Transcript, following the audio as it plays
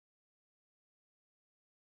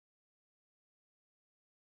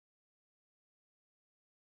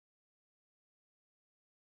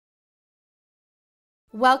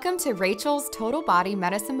Welcome to Rachel's Total Body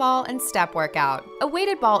Medicine Ball and Step Workout. A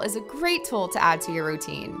weighted ball is a great tool to add to your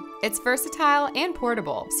routine. It's versatile and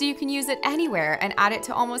portable, so you can use it anywhere and add it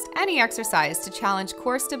to almost any exercise to challenge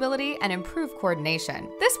core stability and improve coordination.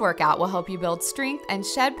 This workout will help you build strength and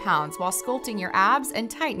shed pounds while sculpting your abs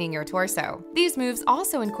and tightening your torso. These moves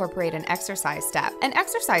also incorporate an exercise step. An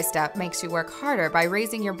exercise step makes you work harder by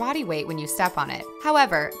raising your body weight when you step on it.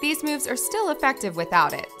 However, these moves are still effective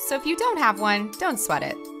without it, so if you don't have one, don't sweat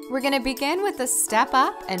it. We're going to begin with the step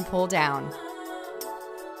up and pull down.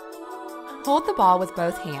 Hold the ball with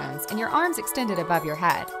both hands and your arms extended above your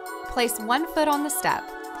head. Place one foot on the step.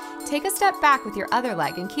 Take a step back with your other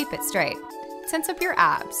leg and keep it straight. Tense up your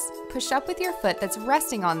abs. Push up with your foot that's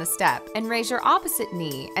resting on the step and raise your opposite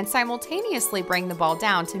knee and simultaneously bring the ball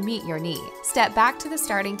down to meet your knee. Step back to the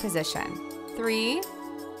starting position. 3,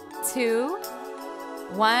 2,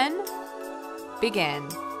 1, begin.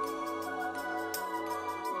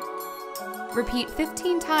 Repeat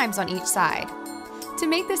 15 times on each side. To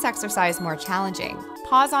make this exercise more challenging,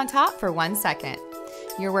 pause on top for 1 second.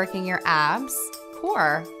 You're working your abs,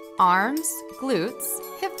 core, arms, glutes,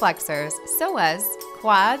 hip flexors, psoas,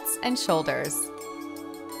 quads, and shoulders.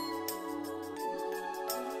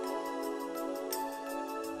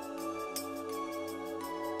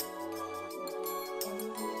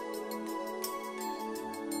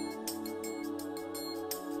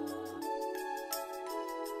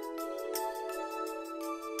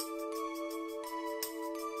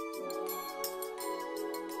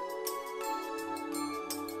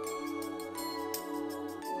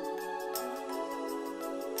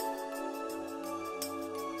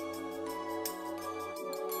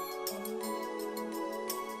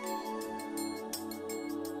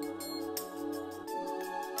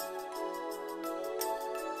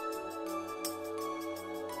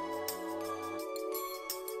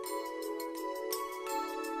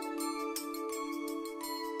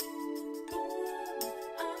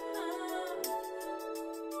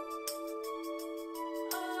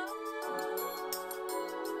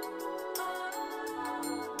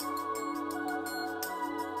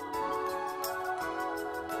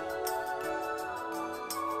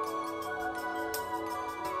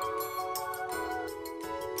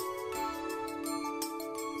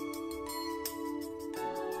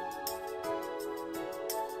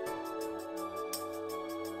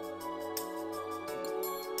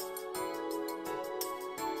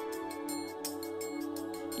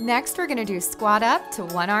 Next, we're going to do squat up to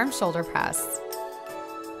one-arm shoulder press.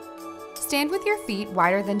 Stand with your feet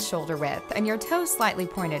wider than shoulder width and your toes slightly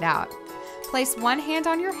pointed out. Place one hand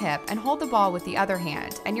on your hip and hold the ball with the other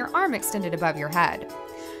hand and your arm extended above your head.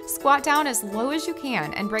 Squat down as low as you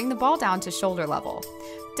can and bring the ball down to shoulder level.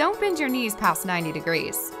 Don't bend your knees past 90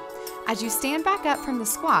 degrees. As you stand back up from the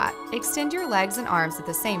squat, extend your legs and arms at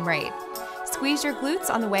the same rate. Squeeze your glutes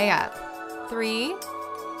on the way up. 3,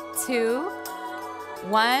 2,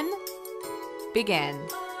 1, begin.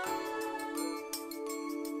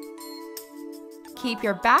 Keep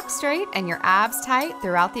your back straight and your abs tight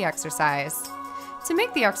throughout the exercise. To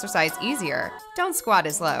make the exercise easier, don't squat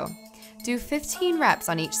as low. Do 15 reps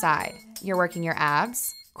on each side. You're working your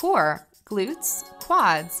abs, core, glutes,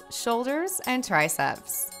 quads, shoulders, and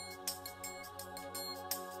triceps.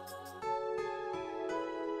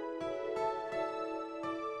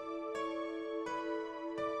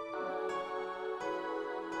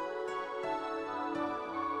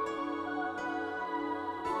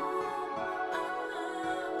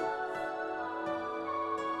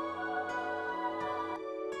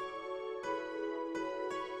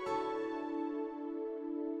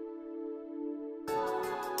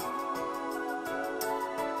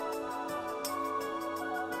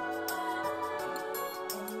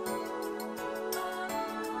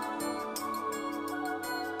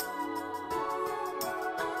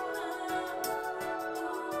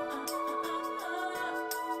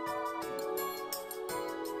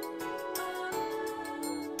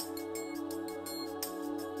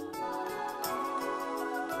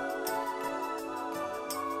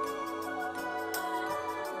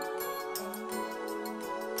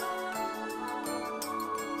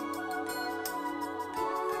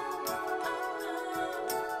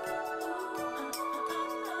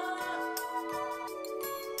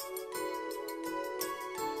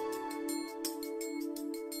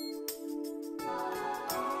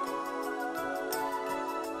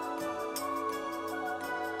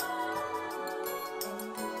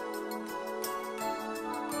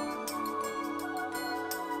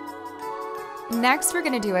 Next, we're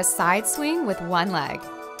going to do a side swing with one leg.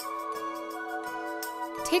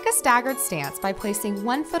 Take a staggered stance by placing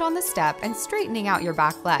one foot on the step and straightening out your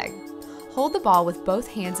back leg. Hold the ball with both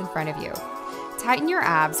hands in front of you. Tighten your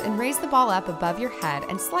abs and raise the ball up above your head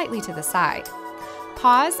and slightly to the side.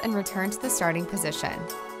 Pause and return to the starting position.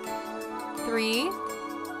 3,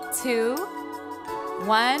 2,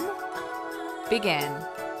 1, begin.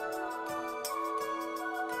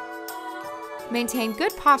 Maintain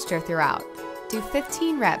good posture throughout. Do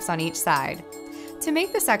 15 reps on each side. To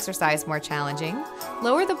make this exercise more challenging,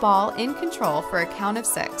 lower the ball in control for a count of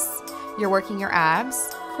 6. You're working your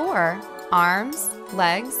abs, core, arms,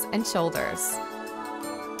 legs, and shoulders.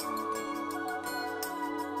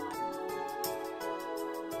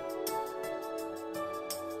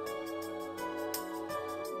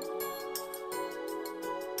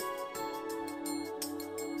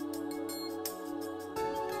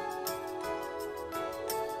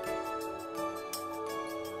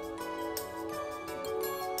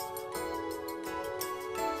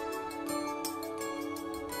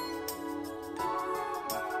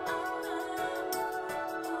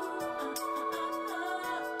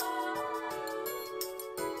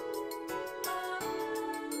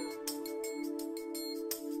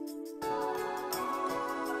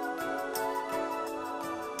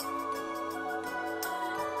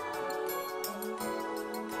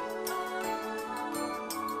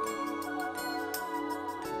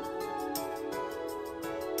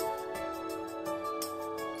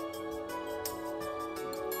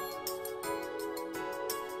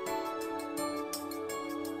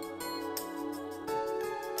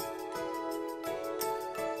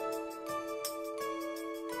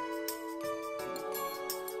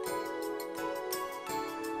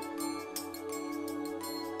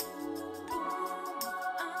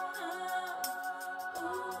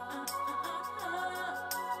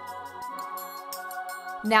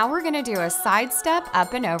 Now we're going to do a side step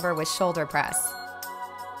up and over with shoulder press.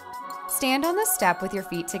 Stand on the step with your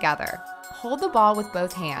feet together. Hold the ball with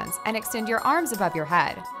both hands and extend your arms above your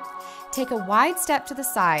head. Take a wide step to the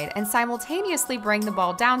side and simultaneously bring the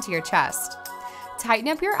ball down to your chest. Tighten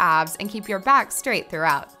up your abs and keep your back straight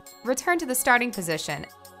throughout. Return to the starting position.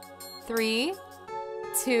 3,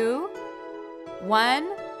 2, 1,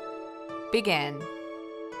 begin.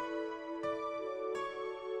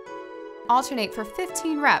 Alternate for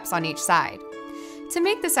 15 reps on each side. To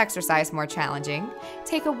make this exercise more challenging,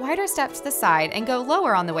 take a wider step to the side and go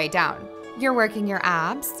lower on the way down. You're working your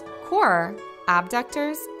abs, core,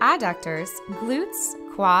 abductors, adductors, glutes,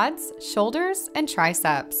 quads, shoulders, and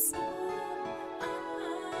triceps.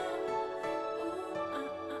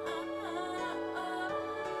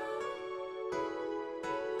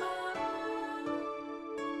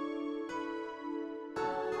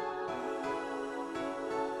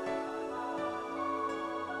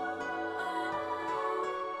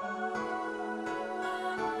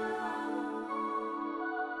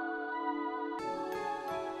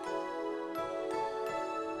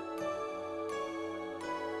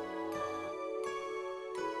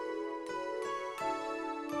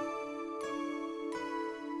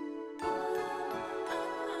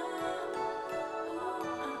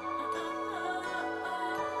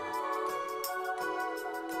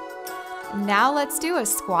 Now let's do a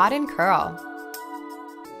squat and curl.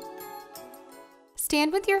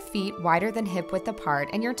 Stand with your feet wider than hip width apart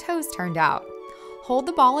and your toes turned out. Hold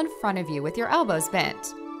the ball in front of you with your elbows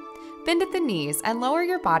bent. Bend at the knees and lower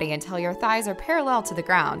your body until your thighs are parallel to the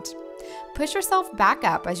ground. Push yourself back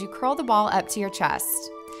up as you curl the ball up to your chest.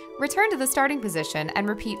 Return to the starting position and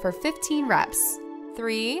repeat for 15 reps.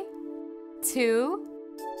 3, 2,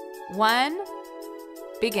 1,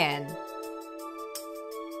 begin.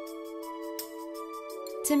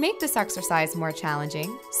 To make this exercise more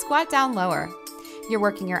challenging, squat down lower. You're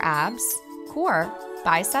working your abs, core,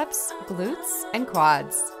 biceps, glutes, and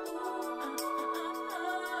quads.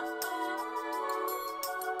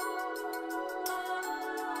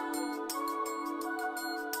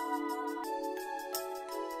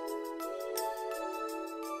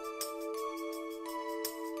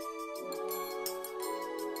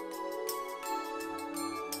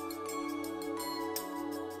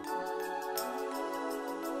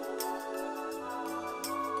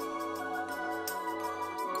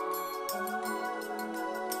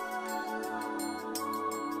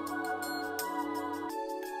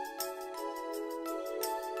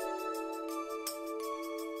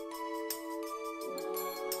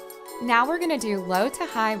 Now we're going to do low to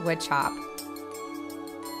high wood chop.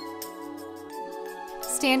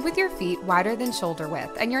 Stand with your feet wider than shoulder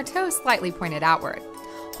width and your toes slightly pointed outward.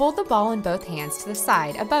 Hold the ball in both hands to the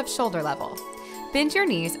side above shoulder level. Bend your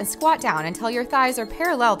knees and squat down until your thighs are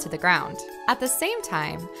parallel to the ground. At the same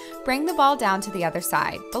time, bring the ball down to the other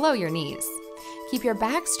side, below your knees. Keep your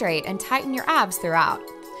back straight and tighten your abs throughout.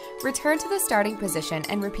 Return to the starting position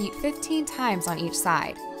and repeat 15 times on each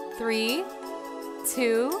side. 3,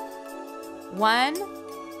 2, 1,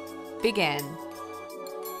 begin.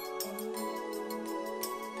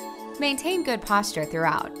 Maintain good posture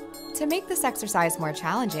throughout. To make this exercise more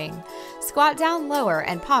challenging, squat down lower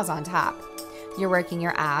and pause on top. You're working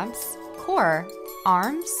your abs, core,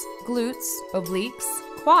 arms, glutes, obliques,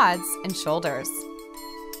 quads, and shoulders.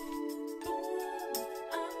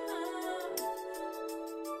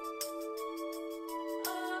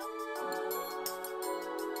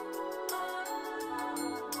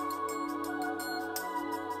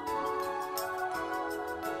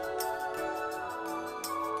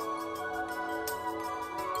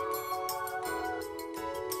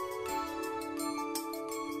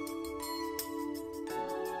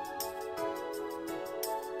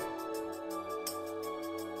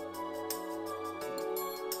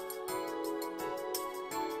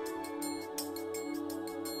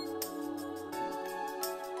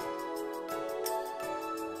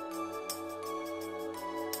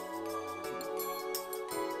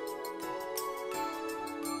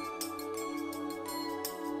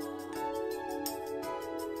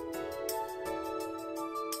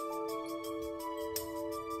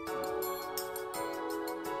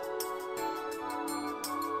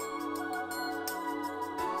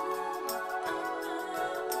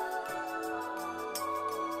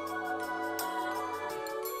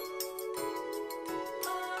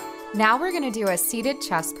 Now we're going to do a seated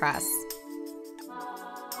chest press.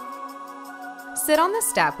 Sit on the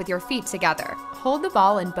step with your feet together. Hold the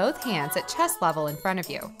ball in both hands at chest level in front of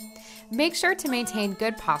you. Make sure to maintain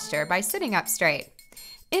good posture by sitting up straight.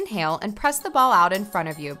 Inhale and press the ball out in front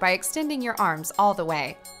of you by extending your arms all the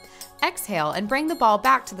way. Exhale and bring the ball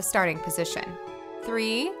back to the starting position.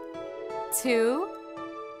 3, 2,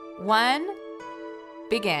 1,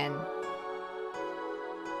 begin.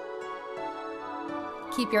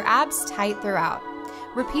 Keep your abs tight throughout.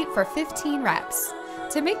 Repeat for 15 reps.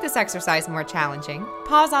 To make this exercise more challenging,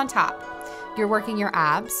 pause on top. You're working your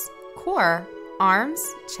abs, core, arms,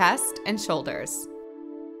 chest, and shoulders.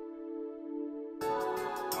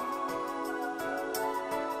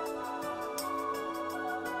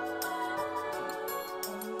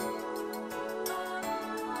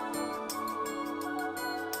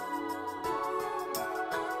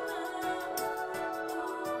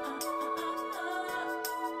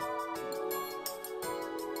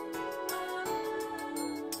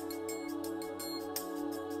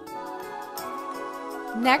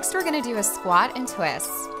 Next, we're going to do a squat and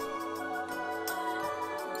twist.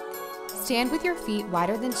 Stand with your feet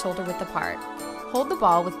wider than shoulder width apart. Hold the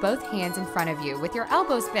ball with both hands in front of you with your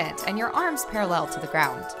elbows bent and your arms parallel to the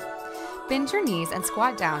ground. Bend your knees and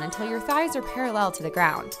squat down until your thighs are parallel to the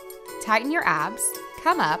ground. Tighten your abs,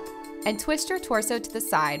 come up, and twist your torso to the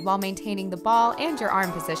side while maintaining the ball and your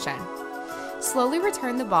arm position. Slowly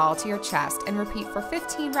return the ball to your chest and repeat for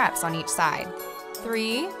 15 reps on each side.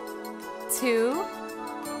 3, 2,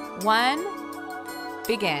 1,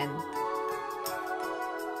 begin.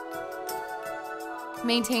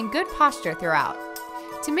 Maintain good posture throughout.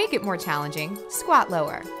 To make it more challenging, squat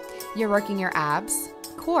lower. You're working your abs,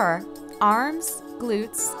 core, arms,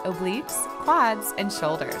 glutes, obliques, quads, and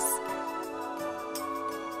shoulders.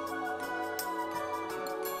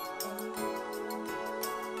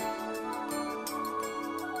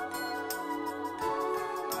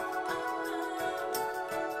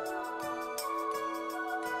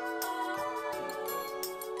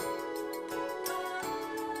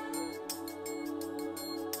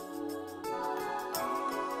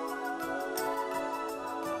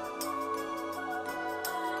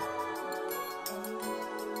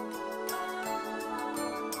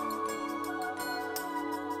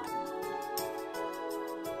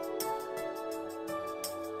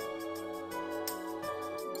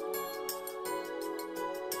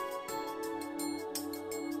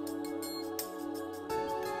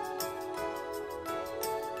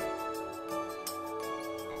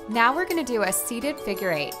 Now we're going to do a seated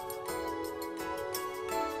figure 8.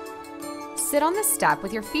 Sit on the step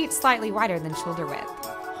with your feet slightly wider than shoulder width.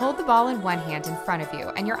 Hold the ball in one hand in front of you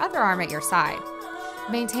and your other arm at your side.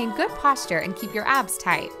 Maintain good posture and keep your abs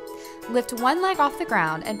tight. Lift one leg off the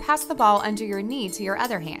ground and pass the ball under your knee to your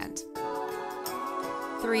other hand.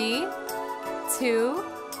 3, 2,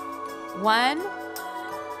 1,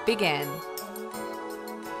 begin.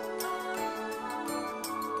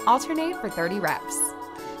 Alternate for 30 reps.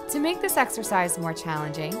 To make this exercise more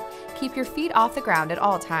challenging, keep your feet off the ground at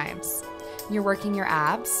all times. You're working your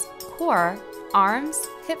abs, core, arms,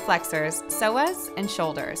 hip flexors, psoas, and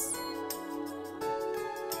shoulders.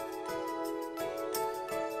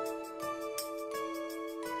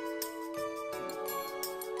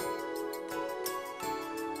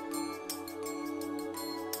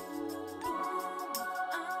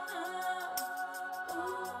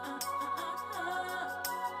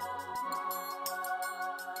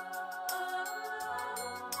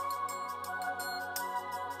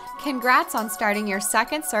 Congrats on starting your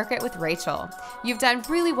second circuit with Rachel. You've done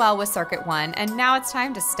really well with circuit 1, and now it's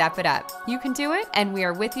time to step it up. You can do it, and we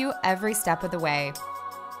are with you every step of the way.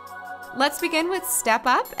 Let's begin with step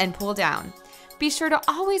up and pull down. Be sure to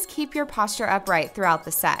always keep your posture upright throughout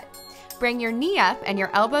the set. Bring your knee up and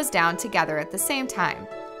your elbows down together at the same time.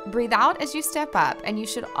 Breathe out as you step up, and you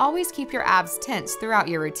should always keep your abs tense throughout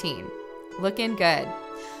your routine. Looking good.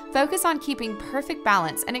 Focus on keeping perfect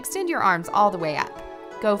balance and extend your arms all the way up.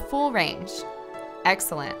 Go full range.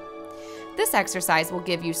 Excellent. This exercise will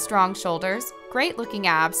give you strong shoulders, great looking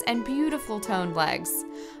abs, and beautiful toned legs.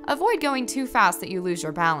 Avoid going too fast that you lose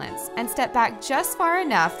your balance, and step back just far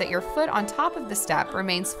enough that your foot on top of the step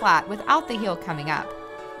remains flat without the heel coming up.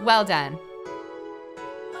 Well done.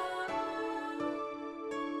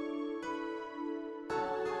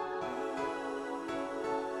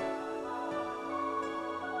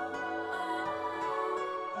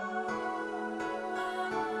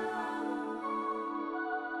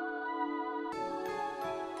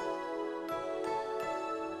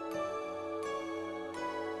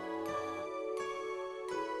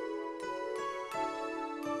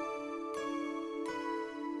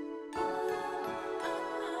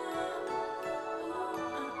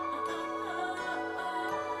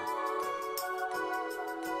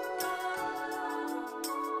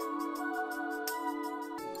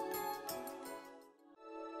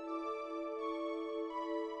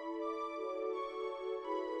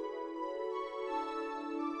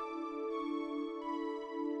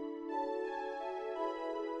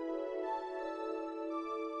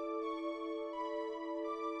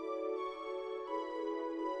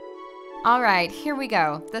 All right, here we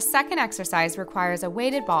go. The second exercise requires a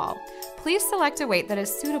weighted ball. Please select a weight that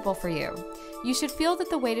is suitable for you. You should feel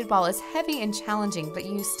that the weighted ball is heavy and challenging, but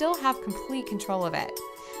you still have complete control of it.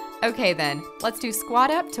 Okay then, let's do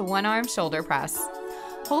squat up to one arm shoulder press.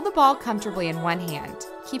 Hold the ball comfortably in one hand.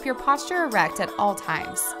 Keep your posture erect at all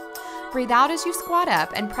times. Breathe out as you squat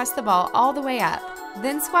up and press the ball all the way up.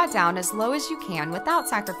 Then squat down as low as you can without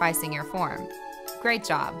sacrificing your form. Great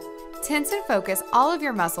job. Tense and focus all of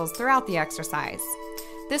your muscles throughout the exercise.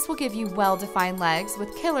 This will give you well-defined legs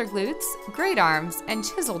with killer glutes, great arms, and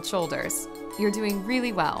chiseled shoulders. You're doing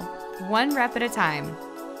really well. One rep at a time.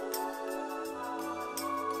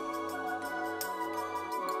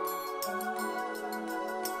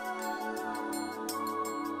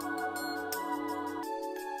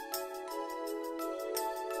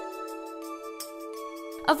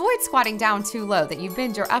 Avoid squatting down too low that you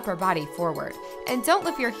bend your upper body forward, and don't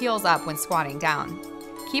lift your heels up when squatting down.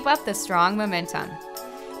 Keep up the strong momentum.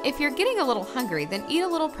 If you're getting a little hungry, then eat a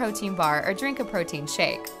little protein bar or drink a protein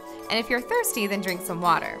shake. And if you're thirsty, then drink some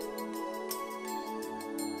water.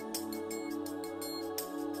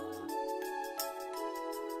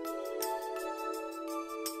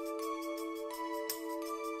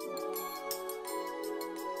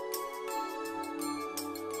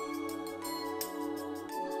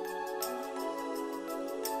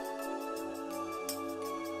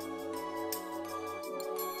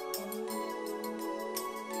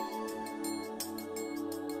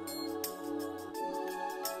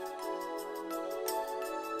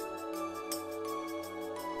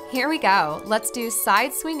 Here we go. Let's do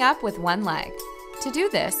side swing up with one leg. To do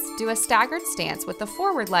this, do a staggered stance with the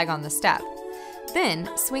forward leg on the step. Then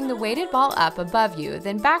swing the weighted ball up above you,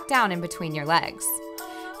 then back down in between your legs.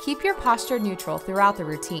 Keep your posture neutral throughout the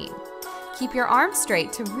routine. Keep your arms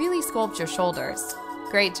straight to really sculpt your shoulders.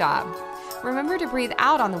 Great job. Remember to breathe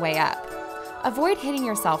out on the way up. Avoid hitting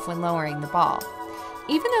yourself when lowering the ball.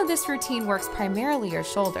 Even though this routine works primarily your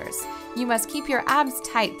shoulders, you must keep your abs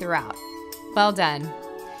tight throughout. Well done.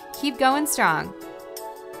 Keep going strong.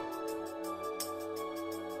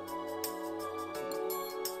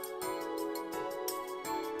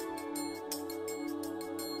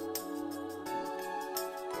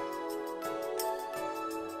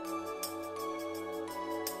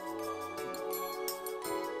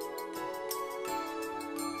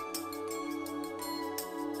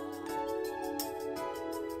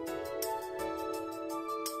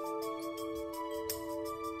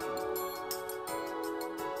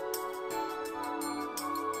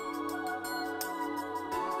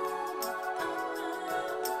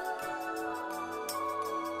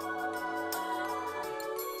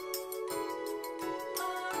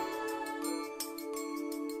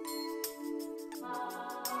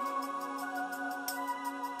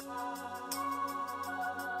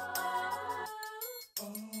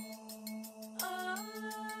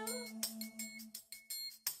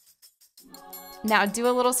 Now do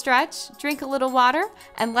a little stretch, drink a little water,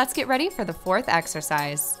 and let's get ready for the fourth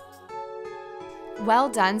exercise. Well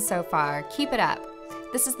done so far. Keep it up.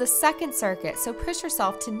 This is the second circuit, so push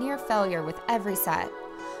yourself to near failure with every set.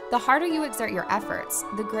 The harder you exert your efforts,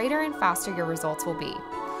 the greater and faster your results will be.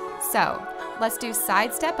 So, let's do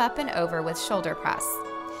side step up and over with shoulder press.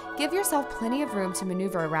 Give yourself plenty of room to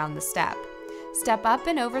maneuver around the step. Step up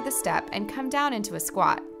and over the step and come down into a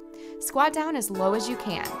squat. Squat down as low as you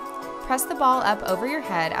can. Press the ball up over your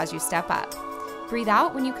head as you step up. Breathe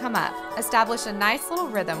out when you come up. Establish a nice little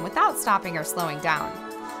rhythm without stopping or slowing down.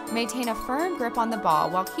 Maintain a firm grip on the ball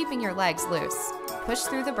while keeping your legs loose. Push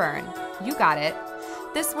through the burn. You got it.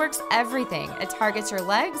 This works everything. It targets your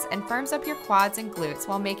legs and firms up your quads and glutes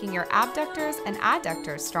while making your abductors and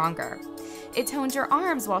adductors stronger. It tones your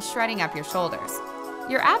arms while shredding up your shoulders.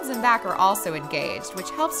 Your abs and back are also engaged, which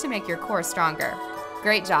helps to make your core stronger.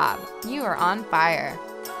 Great job. You are on fire.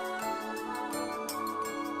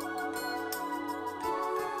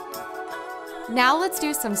 Now let's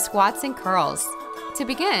do some squats and curls. To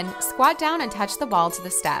begin, squat down and touch the ball to the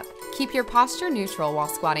step. Keep your posture neutral while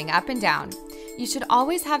squatting up and down. You should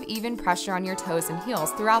always have even pressure on your toes and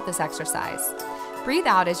heels throughout this exercise. Breathe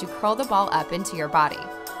out as you curl the ball up into your body.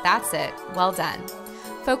 That's it. Well done.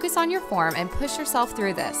 Focus on your form and push yourself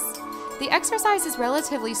through this. The exercise is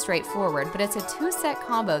relatively straightforward, but it's a 2-set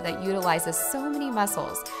combo that utilizes so many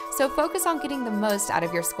muscles, so focus on getting the most out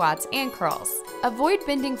of your squats and curls. Avoid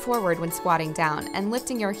bending forward when squatting down and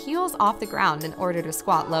lifting your heels off the ground in order to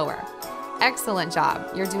squat lower. Excellent job.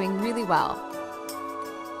 You're doing really well.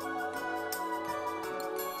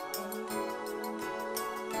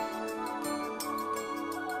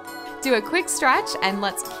 Do a quick stretch and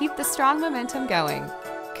let's keep the strong momentum going.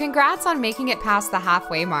 Congrats on making it past the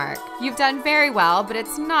halfway mark. You've done very well, but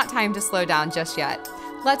it's not time to slow down just yet.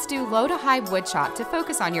 Let's do low to high wood chop to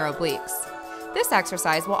focus on your obliques. This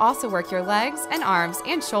exercise will also work your legs and arms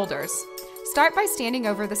and shoulders. Start by standing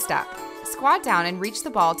over the step. Squat down and reach the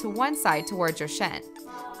ball to one side towards your shin.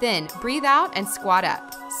 Then breathe out and squat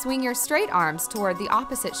up. Swing your straight arms toward the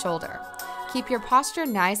opposite shoulder. Keep your posture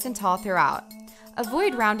nice and tall throughout.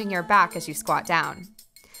 Avoid rounding your back as you squat down.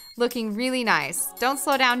 Looking really nice. Don't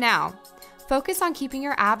slow down now. Focus on keeping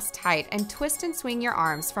your abs tight and twist and swing your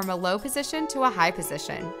arms from a low position to a high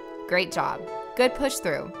position. Great job. Good push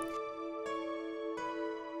through.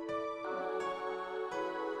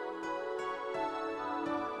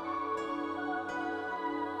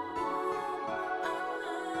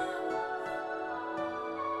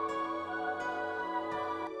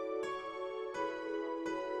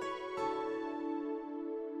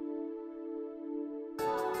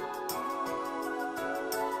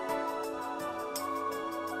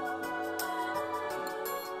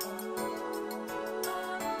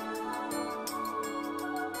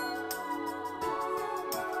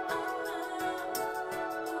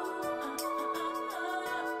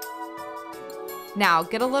 Now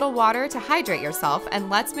get a little water to hydrate yourself and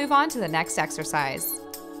let's move on to the next exercise.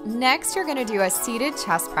 Next, you're going to do a seated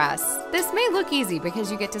chest press. This may look easy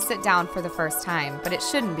because you get to sit down for the first time, but it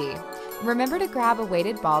shouldn't be. Remember to grab a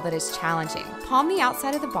weighted ball that is challenging. Palm the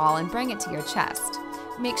outside of the ball and bring it to your chest.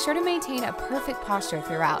 Make sure to maintain a perfect posture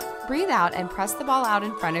throughout. Breathe out and press the ball out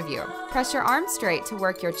in front of you. Press your arms straight to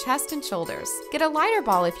work your chest and shoulders. Get a lighter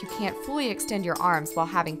ball if you can't fully extend your arms while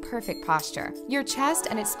having perfect posture. Your chest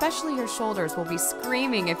and especially your shoulders will be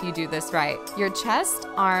screaming if you do this right. Your chest,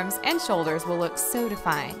 arms, and shoulders will look so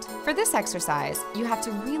defined. For this exercise, you have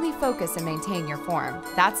to really focus and maintain your form.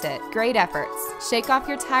 That's it. Great efforts. Shake off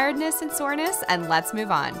your tiredness and soreness and let's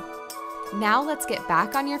move on. Now let's get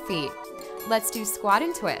back on your feet. Let's do squat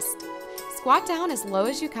and twist. Squat down as low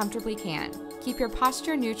as you comfortably can. Keep your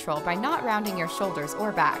posture neutral by not rounding your shoulders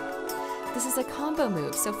or back. This is a combo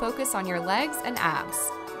move, so focus on your legs and abs.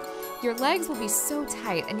 Your legs will be so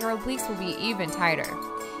tight and your obliques will be even tighter.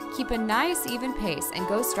 Keep a nice even pace and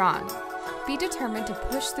go strong. Be determined to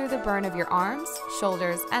push through the burn of your arms,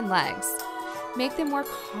 shoulders, and legs. Make them work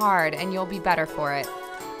hard and you'll be better for it.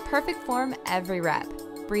 Perfect form every rep.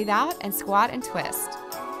 Breathe out and squat and twist.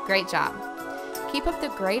 Great job. Keep up the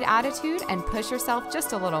great attitude and push yourself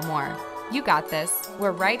just a little more. You got this.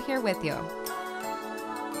 We're right here with you.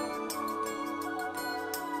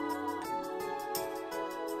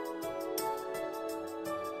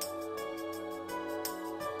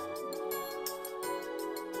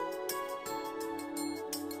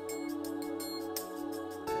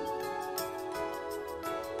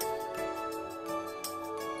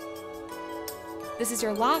 This is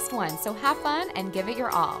your last one, so have fun and give it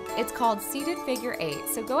your all. It's called seated figure 8,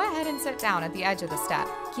 so go ahead and sit down at the edge of the step.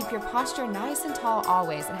 Keep your posture nice and tall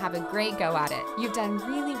always and have a great go at it. You've done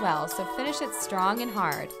really well, so finish it strong and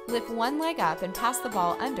hard. Lift one leg up and pass the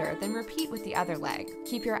ball under, then repeat with the other leg.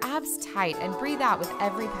 Keep your abs tight and breathe out with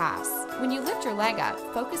every pass. When you lift your leg up,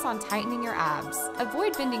 focus on tightening your abs.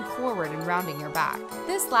 Avoid bending forward and rounding your back.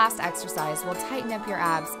 This last exercise will tighten up your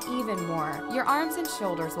abs even more. Your arms and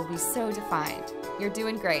shoulders will be so defined. You're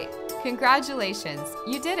doing great. Congratulations,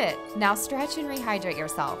 you did it. Now stretch and rehydrate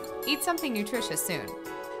yourself. Eat something nutritious soon.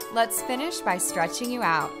 Let's finish by stretching you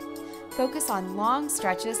out. Focus on long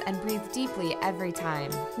stretches and breathe deeply every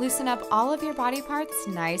time. Loosen up all of your body parts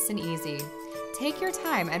nice and easy. Take your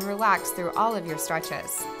time and relax through all of your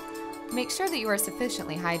stretches. Make sure that you are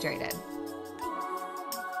sufficiently hydrated.